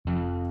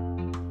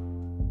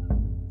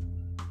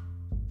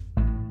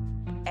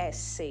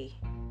Essay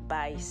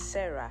by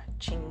Sarah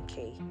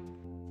Chinke.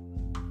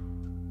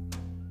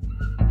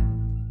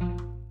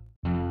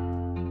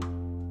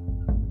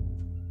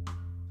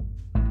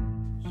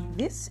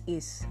 This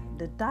is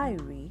the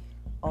diary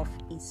of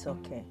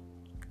Isoke,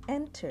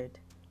 entered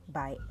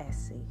by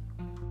Essay.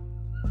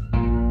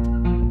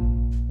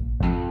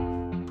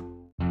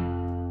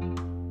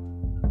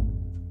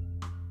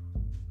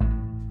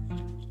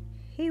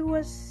 He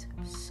was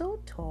so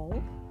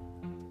tall,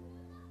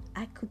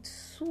 I could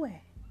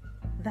swear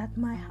that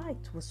my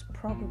height was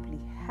probably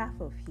half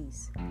of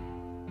his.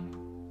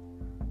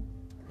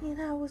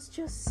 And I was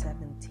just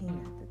 17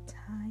 at the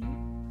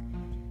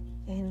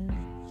time, and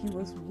he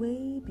was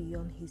way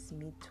beyond his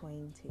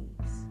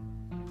mid-20s.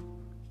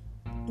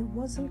 It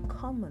wasn't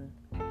common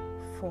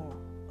for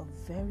a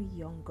very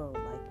young girl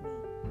like me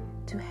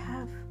to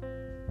have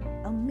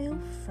a male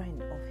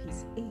friend of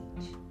his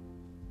age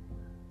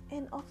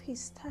and of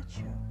his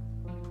stature.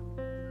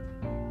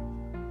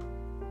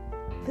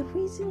 The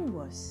reason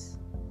was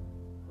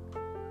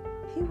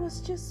he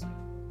was just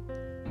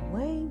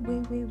way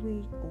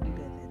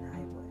older than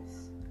I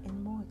was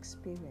and more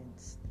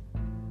experienced.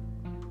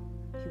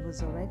 He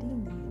was already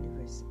in the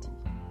university,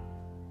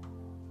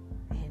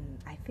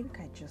 and I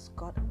think I just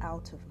got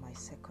out of my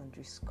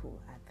secondary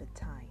school at the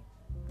time.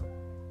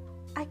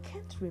 I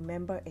can't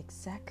remember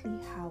exactly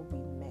how we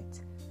met,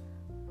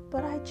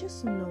 but I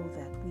just know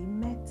that we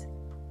met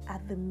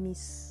at the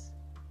Miss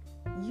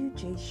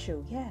UJ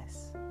show,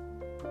 yes,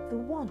 the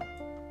one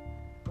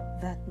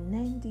that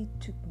Nandi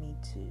took me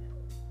to.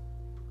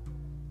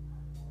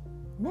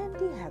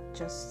 Nandi had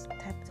just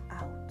stepped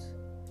out.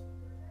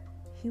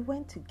 He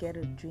went to get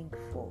a drink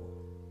for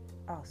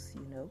us,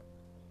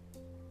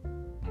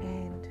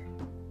 and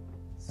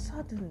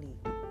suddenly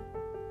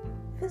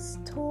this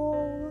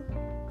tall,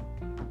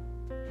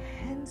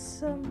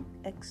 handsome,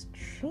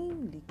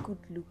 extremely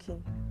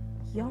good-looking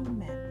young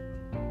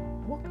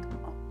man walked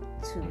up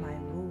to my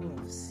row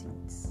of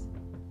seats,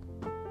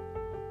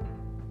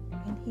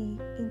 and he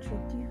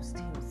introduced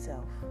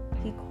himself.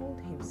 He called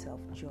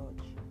himself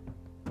George.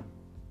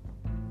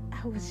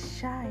 I was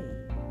shy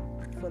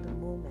for the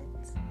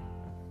moment.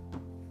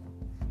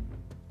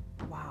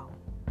 Wow.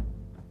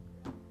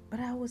 But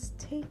I was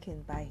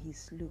taken by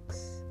his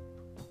looks.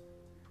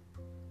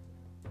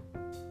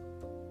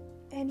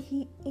 And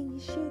he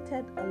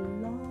initiated a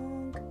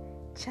long,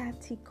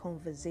 chatty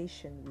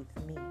conversation with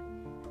me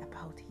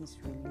about his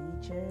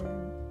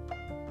religion,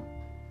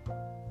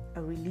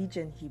 a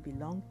religion he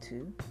belonged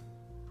to,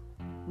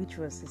 which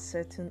was a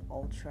certain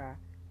ultra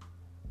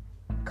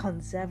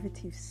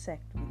conservative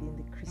sect within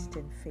the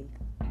Christian faith.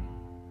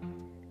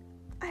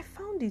 I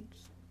found it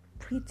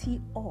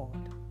pretty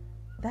odd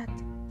that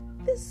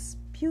this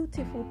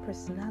beautiful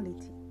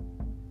personality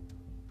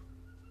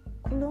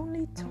could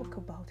only talk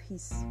about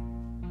his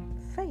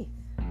faith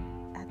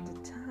at the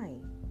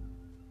time.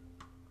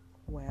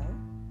 Well,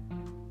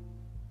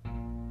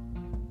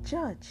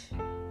 George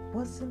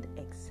wasn't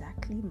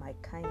exactly my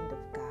kind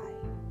of guy,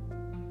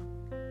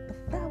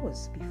 but that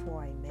was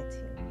before I met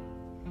him,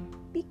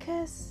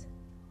 because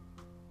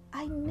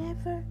I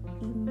never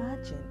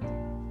imagined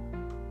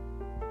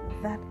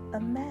that a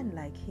man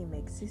like him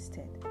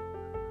existed.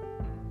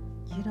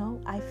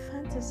 I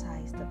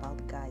fantasized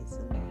about guys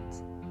a lot.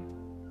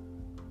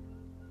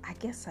 I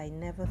guess I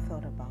never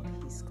thought about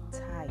his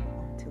type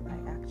until I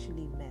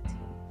actually met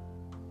him.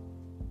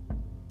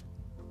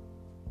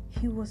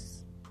 He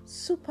was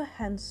super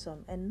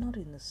handsome, and not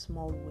in a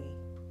small way.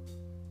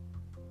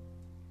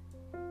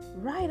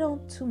 Right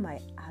on to my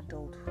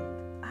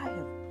adulthood, I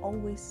have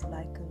always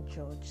likened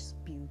George's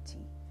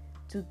beauty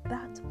to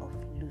that of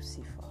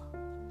Lucifer.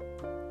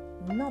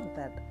 Not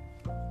that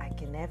I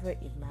can ever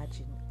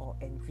imagine or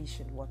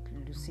envision what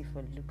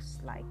Lucifer looks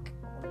like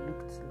or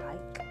looked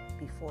like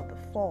before the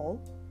fall,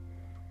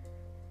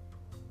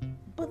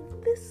 but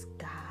this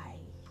guy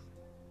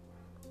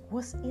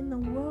was in a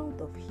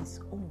world of his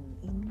own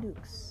in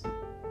looks.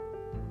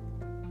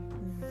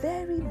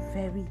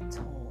 Very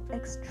tall,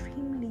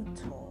 extremely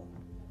tall,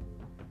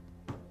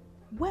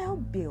 well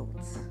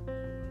built,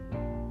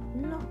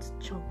 not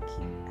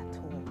chunky at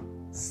all,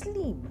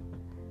 slim,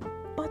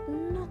 but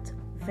not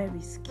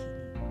very skinny.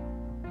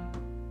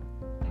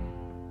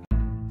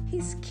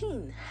 His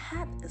skin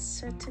had a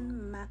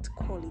certain matte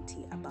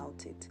quality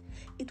about it.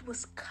 It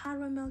was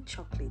caramel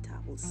chocolate, I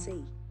will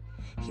say.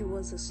 He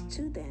was a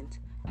student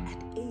at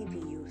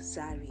AVU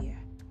Zaria,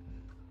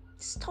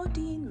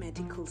 studying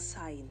medical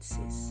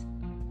sciences.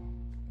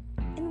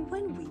 And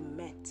when we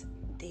met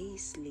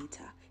days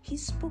later, he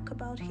spoke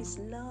about his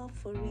love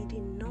for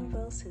reading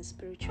novels and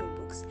spiritual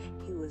books.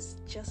 He was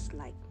just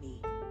like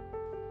me.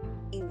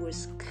 It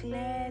was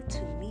clear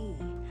to me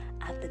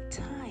at the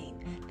time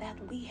that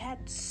we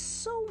had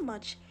so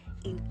much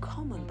in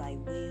common by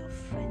way of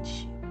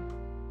friendship.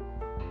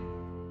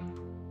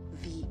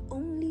 The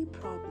only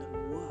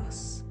problem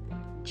was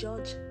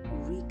George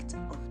reeked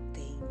of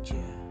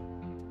danger.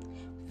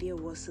 There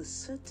was a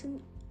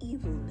certain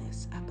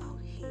evilness about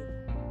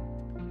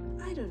him.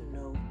 I don't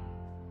know.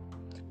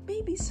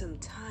 Maybe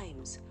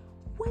sometimes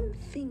when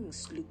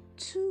things look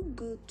too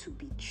good to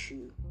be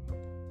true,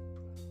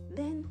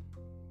 then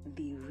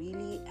they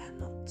really are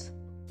not.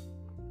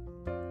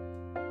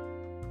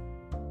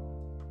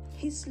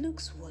 His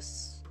looks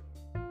was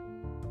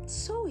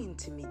so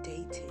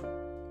intimidating,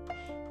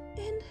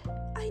 and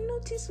I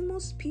noticed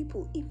most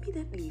people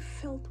immediately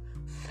felt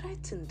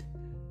threatened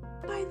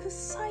by the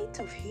sight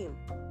of him.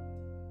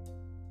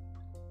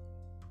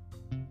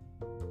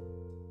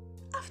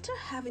 After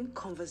having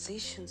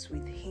conversations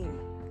with him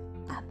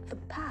at the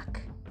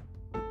park,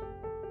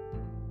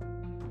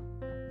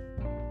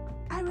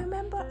 I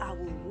remember I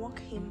would walk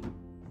him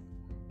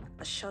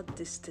a short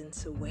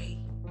distance away,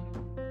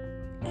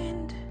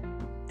 and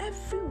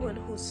everyone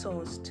who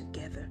saw us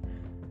together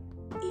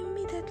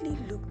immediately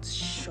looked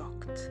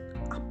shocked,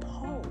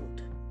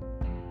 appalled,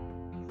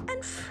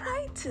 and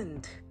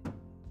frightened.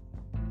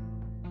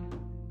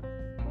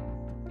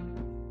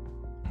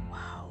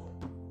 Wow.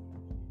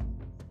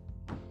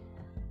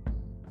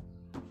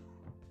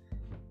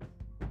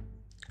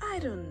 I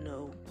don't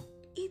know.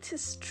 It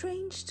is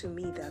strange to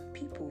me that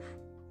people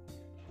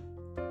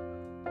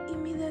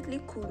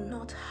immediately could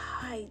not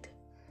hide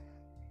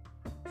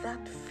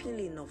that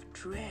feeling of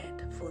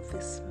dread for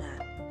this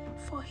man,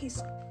 for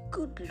his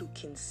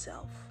good-looking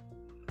self.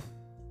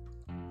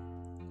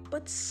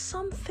 But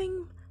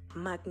something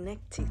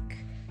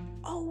magnetic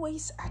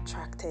always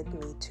attracted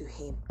me to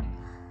him.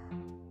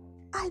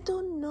 I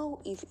don't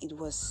know if it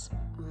was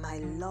my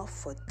love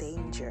for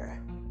danger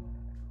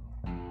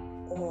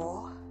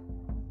or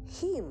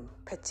him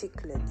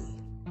particularly.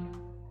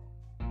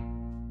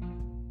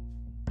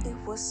 It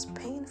was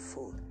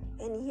painful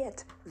and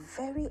yet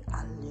very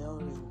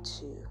alluring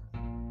too.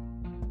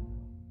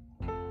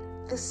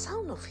 The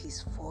sound of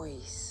his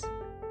voice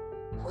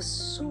was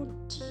so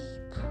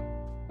deep,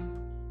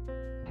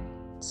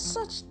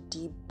 such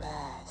deep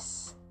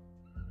bass,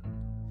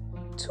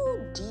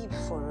 too deep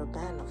for a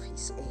man of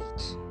his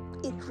age.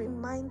 It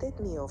reminded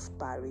me of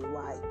Barry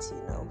White,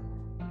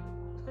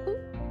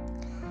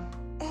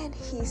 and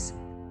his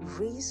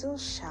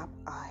razor-sharp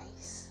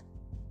eyes.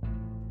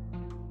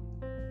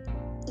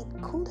 It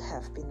could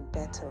have been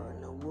better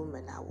on a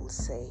woman, I will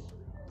say.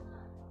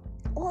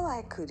 All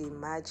I could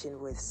imagine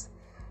was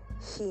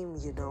him,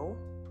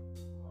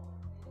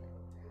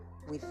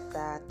 with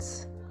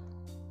that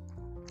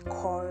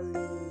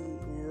curly,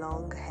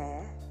 long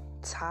hair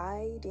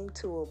tied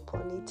into a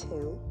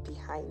ponytail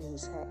behind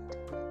his head.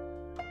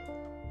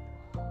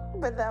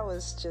 But that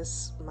was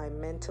just my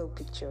mental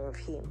picture of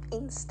him.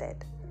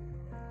 Instead,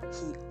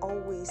 he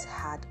always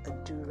had a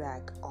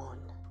do-rag on.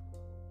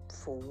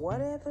 For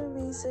whatever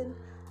reason,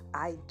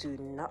 I do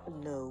not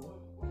know.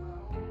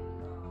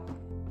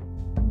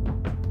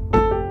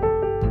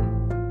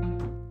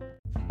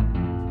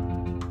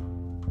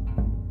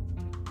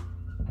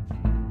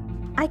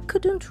 I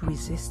couldn't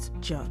resist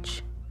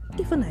George,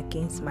 even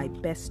against my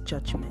best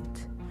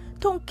judgment.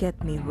 Don't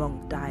get me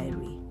wrong,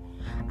 diary.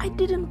 I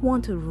didn't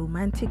want a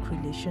romantic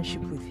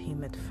relationship with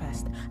him at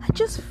first. I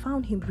just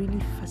found him really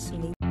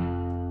fascinating.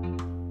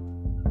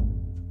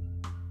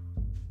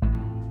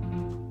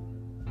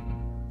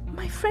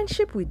 My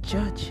friendship with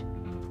George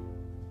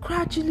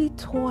gradually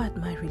tore at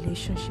my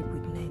relationship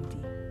with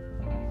Nandy.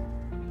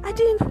 I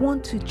didn't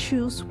want to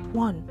choose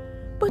one,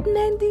 but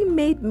Nandy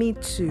made me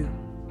to.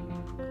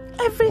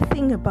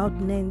 Everything about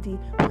Nandy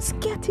was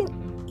getting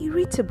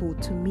irritable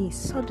to me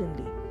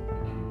suddenly.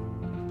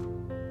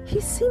 He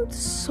seemed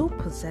so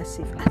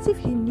possessive, as if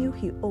he knew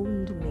he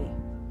owned me.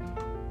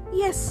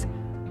 Yes,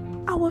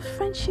 our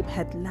friendship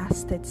had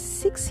lasted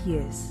 6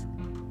 years.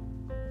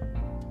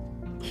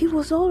 He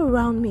was all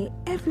around me,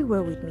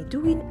 everywhere with me,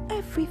 doing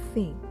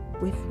everything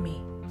with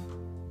me.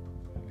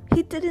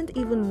 He didn't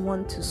even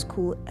want to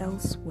school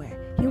elsewhere.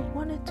 He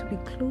wanted to be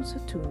closer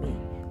to me,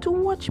 to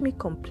watch me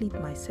complete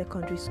my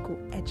secondary school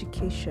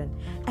education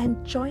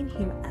and join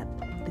him at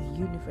the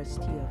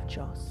University of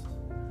Jos.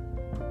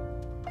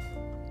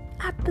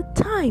 At the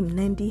time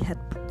Nandy had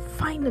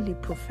finally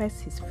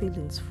professed his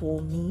feelings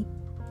for me,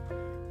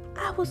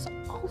 I was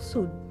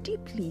also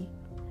deeply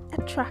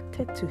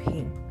attracted to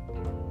him.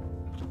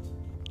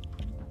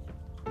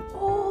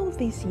 All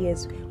these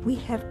years, we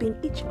have been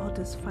each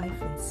other's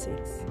 5 and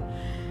 6,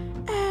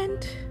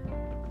 and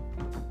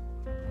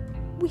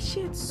we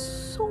shared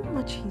so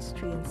much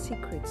history and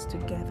secrets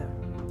together.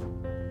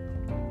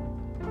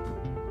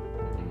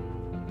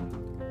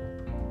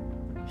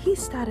 He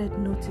started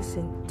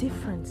noticing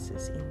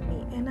differences in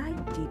me, and I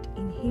did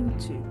in him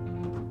too.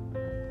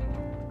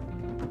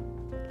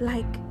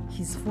 Like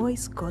his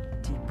voice got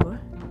deeper,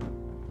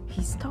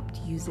 he stopped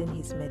using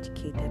his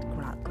medicated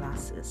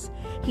glasses.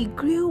 He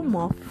grew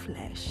more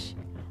flesh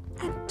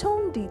and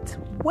toned it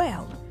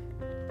well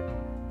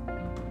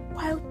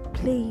while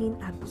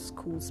playing at the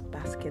school's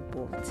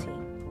basketball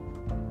team.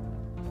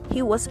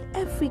 He was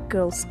every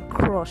girl's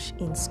crush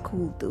in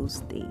school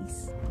those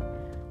days.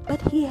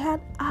 But he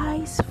had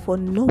eyes for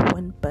no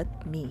one but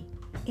me,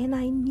 and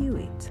I knew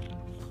it.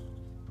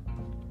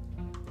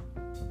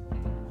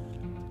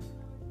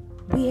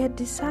 We had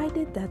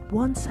decided that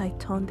once I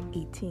turned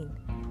 18,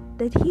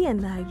 that he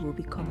and I will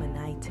become an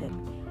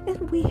item,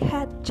 and we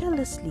had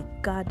jealously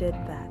guarded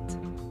that.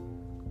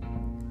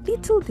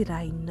 Little did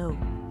I know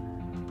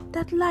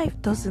that life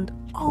doesn't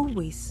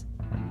always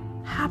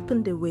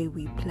happen the way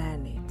we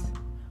plan it.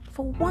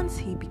 For once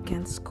he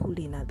began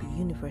schooling at the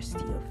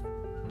University of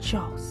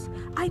Jos,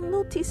 I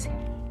noticed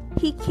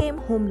he came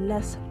home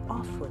less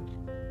often.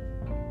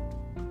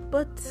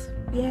 But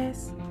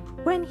yes,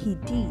 when he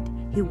did,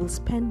 he will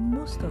spend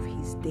most of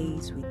his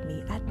days with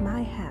me at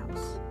my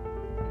house.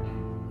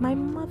 My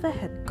mother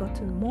had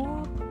gotten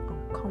more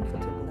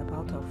uncomfortable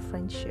about our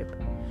friendship,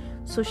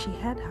 so she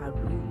had her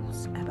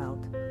rules about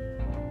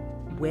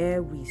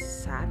where we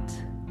sat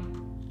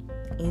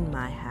in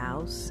my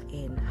house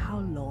and how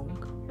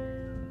long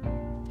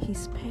he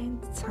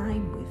spent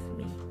time with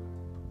me.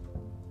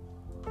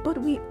 But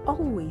we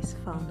always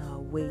found our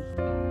way.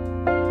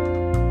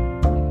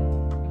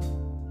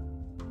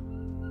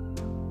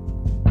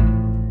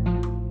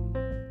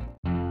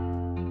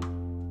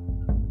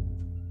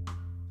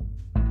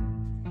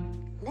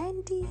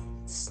 Nandy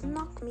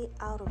snuck me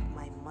out of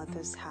my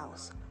mother's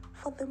house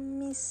for the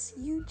Miss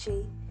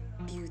UJ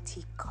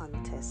beauty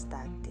contest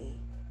that day.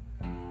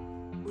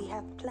 We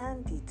had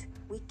planned it.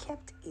 We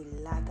kept a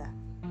ladder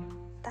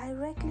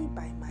directly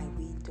by my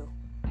window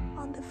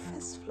on the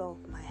first floor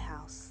of my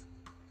house.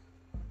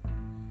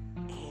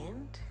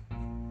 And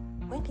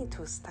when it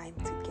was time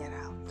to get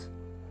out,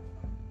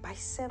 by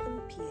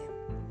 7 p.m.,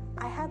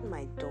 I had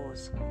my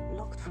doors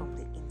locked from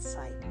the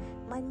inside.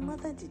 My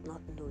mother did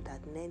not know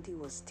that Nandy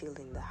was still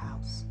in the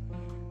house.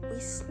 We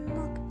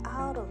snuck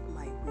out of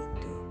my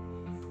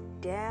window,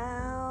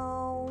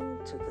 down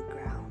to the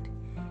ground,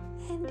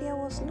 and there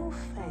was no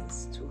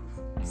fence to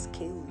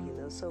scale,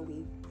 so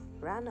we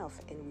ran off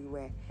and we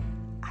were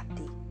at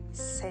the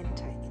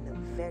center in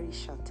a very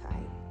short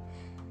time.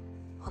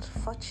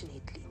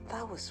 Unfortunately,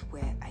 that was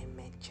where I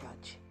met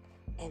George,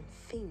 and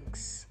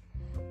things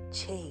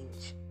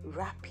changed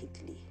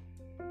rapidly.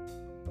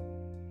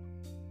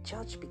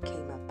 George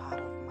became a part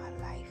of my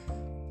life.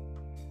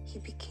 He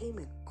became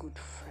a good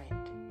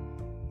friend.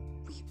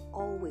 We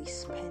always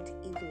spent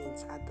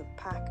evenings at the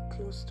park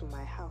close to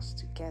my house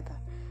together.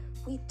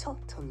 We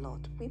talked a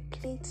lot. We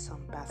played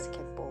some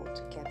basketball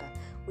together.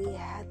 We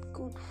had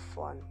good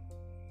fun.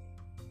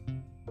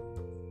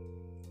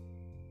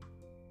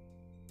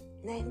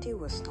 Nandy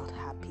was not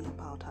happy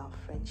about our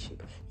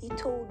friendship. He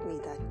told me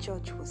that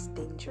George was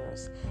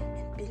dangerous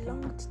and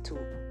belonged to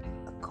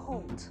a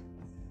cult.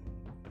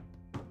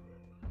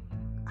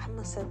 I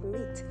must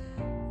admit,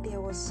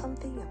 there was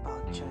something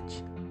about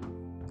George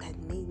that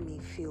made me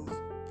feel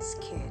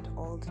scared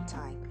all the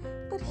time.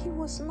 But he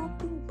was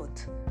nothing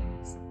but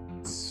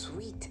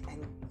sweet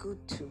and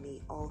good to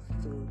me all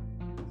through.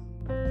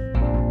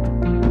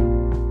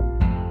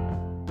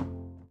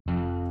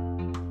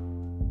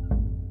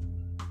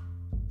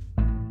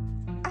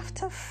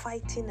 After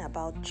fighting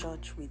about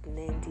George with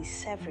Nandy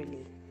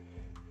severally,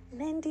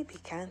 Nandy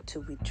began to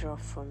withdraw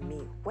from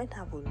me when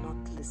I will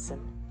not listen.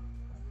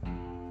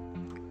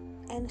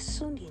 And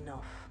soon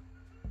enough,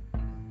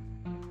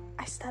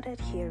 I started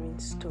hearing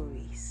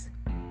stories.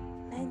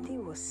 Nandy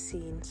was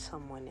seeing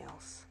someone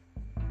else.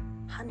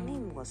 Her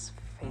name was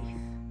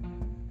Faith.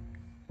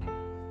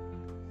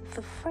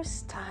 The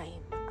first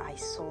time I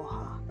saw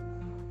her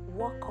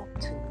walk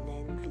up to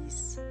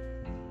Nandy's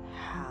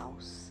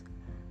house,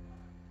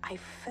 I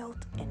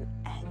felt an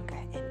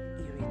anger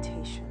and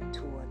irritation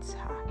towards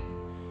her.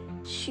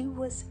 She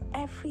was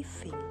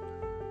everything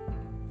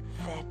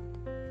that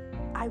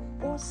I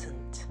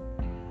wasn't.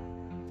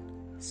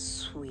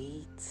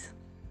 Sweet,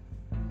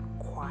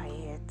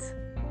 quiet,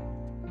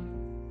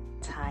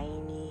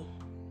 tiny,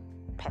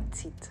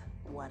 petite,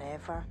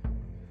 whatever.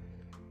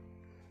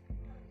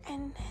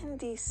 And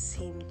Nandy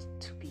seemed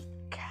to be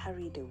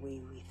carried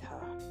away with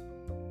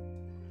her.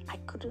 I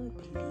couldn't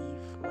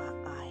believe my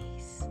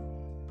eyes.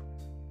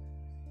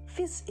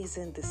 This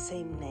isn't the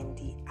same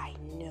Nandy I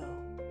know.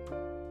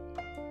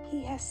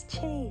 He has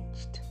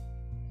changed.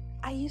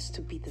 I used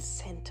to be the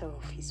center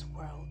of his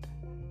world.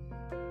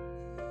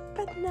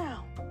 But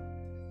now,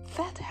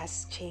 that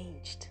has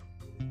changed.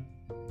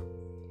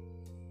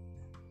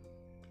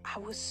 I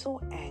was so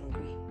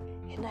angry,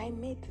 and I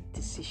made the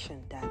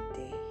decision that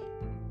day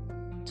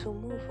to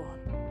move on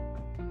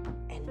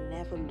and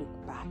never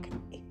look back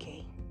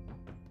again.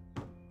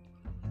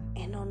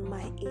 And on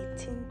my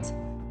 18th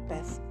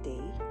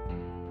birthday,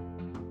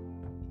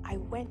 I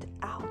went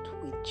out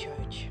with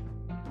George,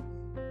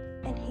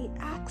 and he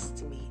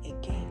asked me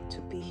again to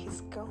be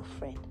his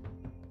girlfriend.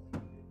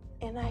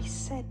 And I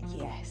said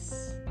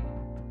yes.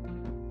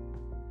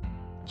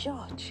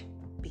 George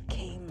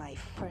became my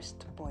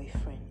first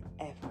boyfriend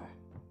ever.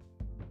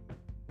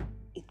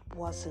 It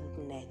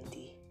wasn't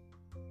Nandy.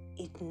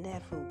 It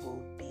never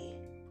will be.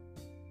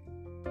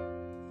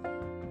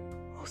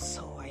 Or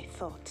so I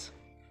thought.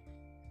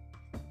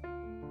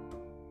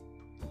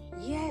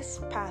 Years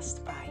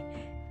passed by,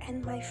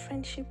 and my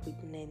friendship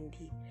with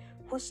Nandy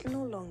was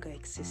no longer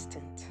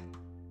existent.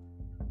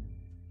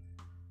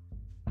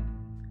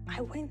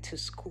 I went to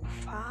school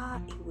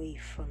far away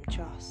from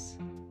Jos,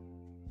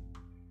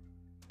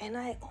 and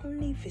I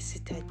only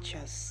visited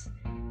just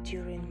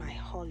during my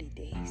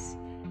holidays.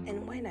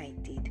 And when I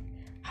did,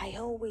 I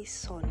always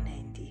saw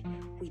Nandi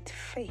with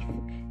Faith.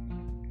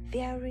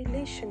 Their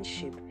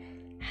relationship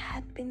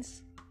had been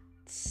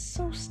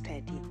so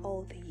steady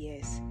all the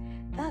years.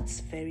 That's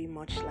very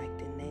much like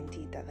the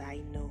Nandi that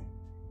I know.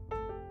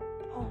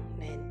 Oh,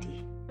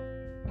 Nandi,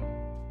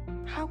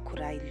 how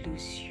could I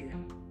lose you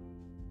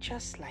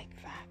just like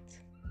that?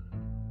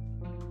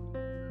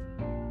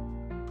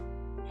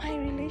 My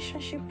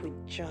relationship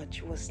with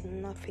George was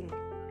nothing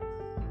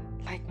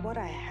like what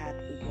I had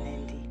with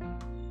Nandi.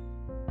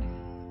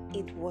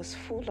 It was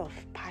full of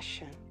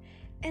passion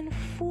and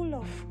full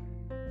of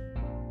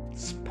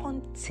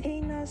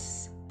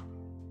spontaneous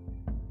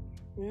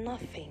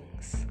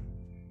nothings.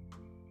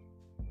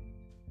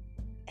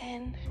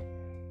 And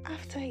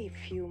after a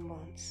few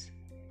months,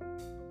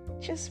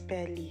 just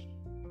barely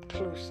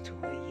close to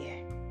a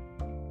year,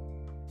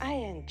 I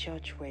and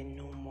George were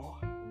no more.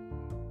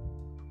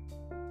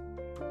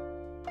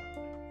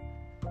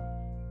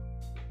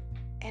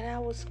 And I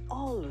was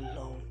all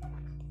alone.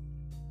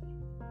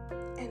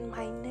 And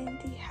my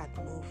Nandi had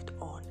moved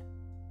on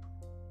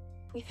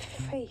with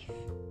Faith.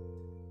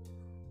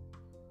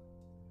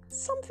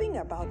 Something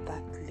about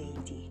that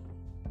lady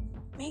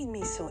made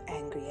me so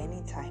angry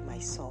anytime I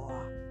saw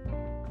her.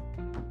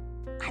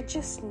 I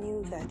just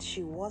knew that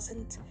she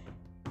wasn't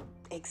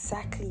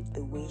exactly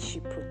the way she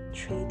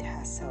portrayed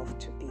herself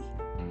to be.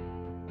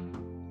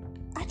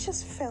 I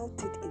just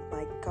felt it in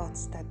my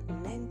guts that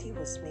Nandi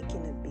was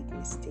making a big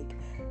mistake.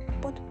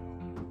 But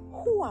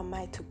who am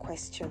I to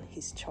question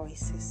his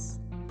choices?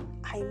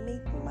 I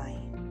made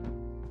mine.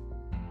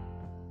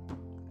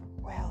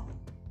 Well,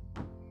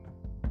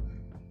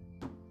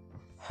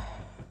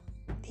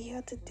 the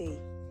other day,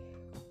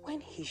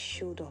 when he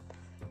showed up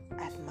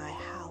at my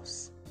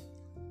house,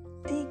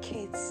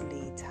 decades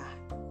later,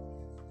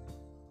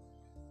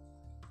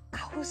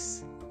 I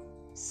was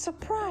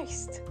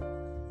surprised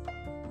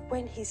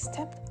when he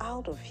stepped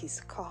out of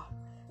his car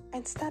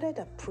and started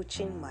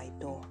approaching my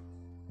door.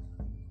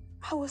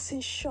 I was in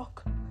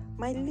shock.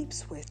 My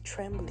lips were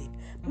trembling.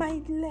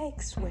 My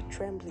legs were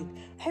trembling.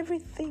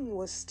 Everything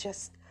was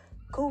just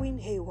going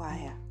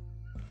haywire.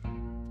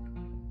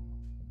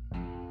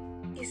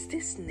 Is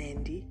this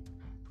Nandi,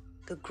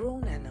 the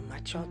grown and a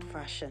matured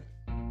version?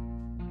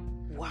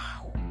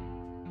 Wow,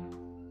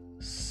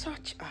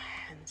 such a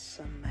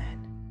handsome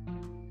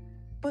man.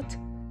 But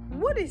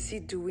what is he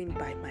doing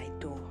by my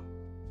door?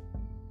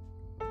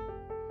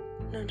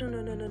 No.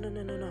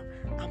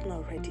 I'm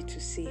not ready to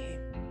see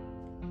him.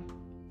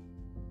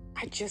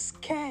 I just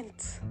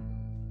can't.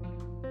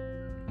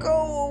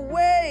 Go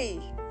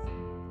away!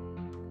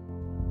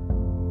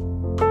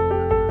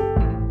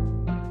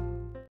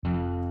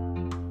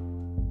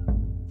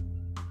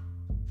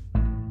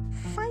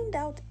 Find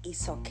out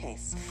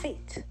Isoke's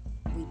fate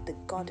with the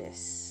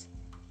goddess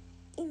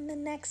in the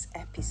next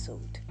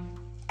episode.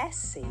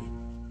 Essay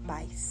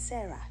by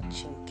Sarah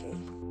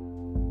Chinke.